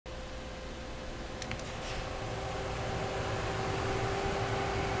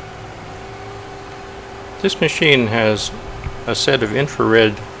This machine has a set of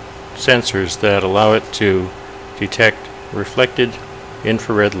infrared sensors that allow it to detect reflected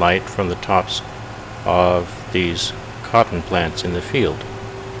infrared light from the tops of these cotton plants in the field.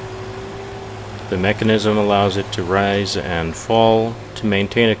 The mechanism allows it to rise and fall to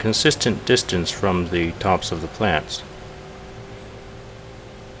maintain a consistent distance from the tops of the plants.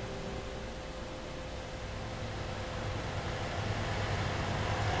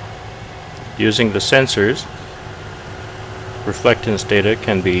 Using the sensors, reflectance data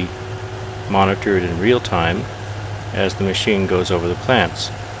can be monitored in real time as the machine goes over the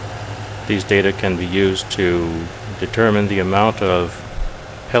plants. These data can be used to determine the amount of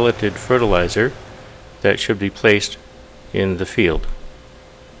pelleted fertilizer that should be placed in the field.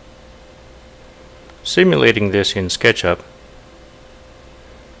 Simulating this in SketchUp,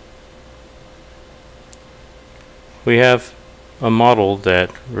 we have a model that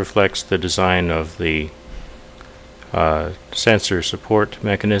reflects the design of the sensor support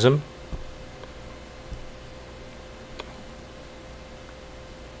mechanism.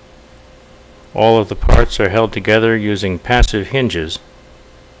 All of the parts are held together using passive hinges,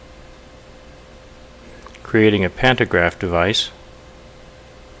 creating a pantograph device.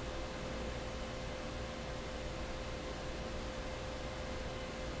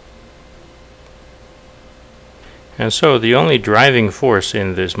 And so the only driving force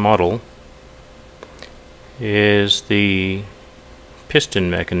in this model is the piston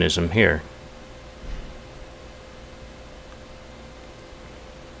mechanism here,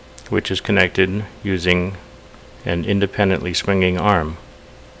 which is connected using an independently swinging arm.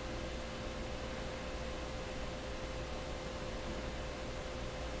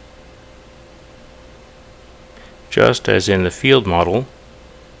 Just as in the field model,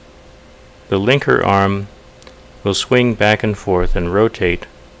 the linker arm will swing back and forth and rotate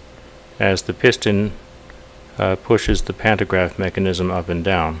as the piston pushes the pantograph mechanism up and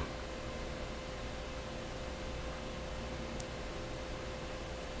down.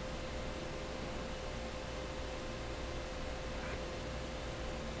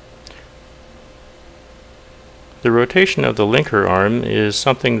 The rotation of the linker arm is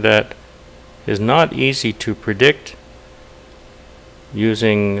something that is not easy to predict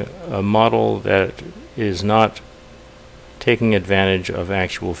using a model that is not taking advantage of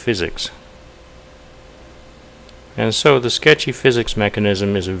actual physics. And so the SketchyPhysics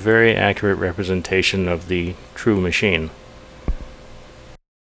mechanism is a very accurate representation of the true machine.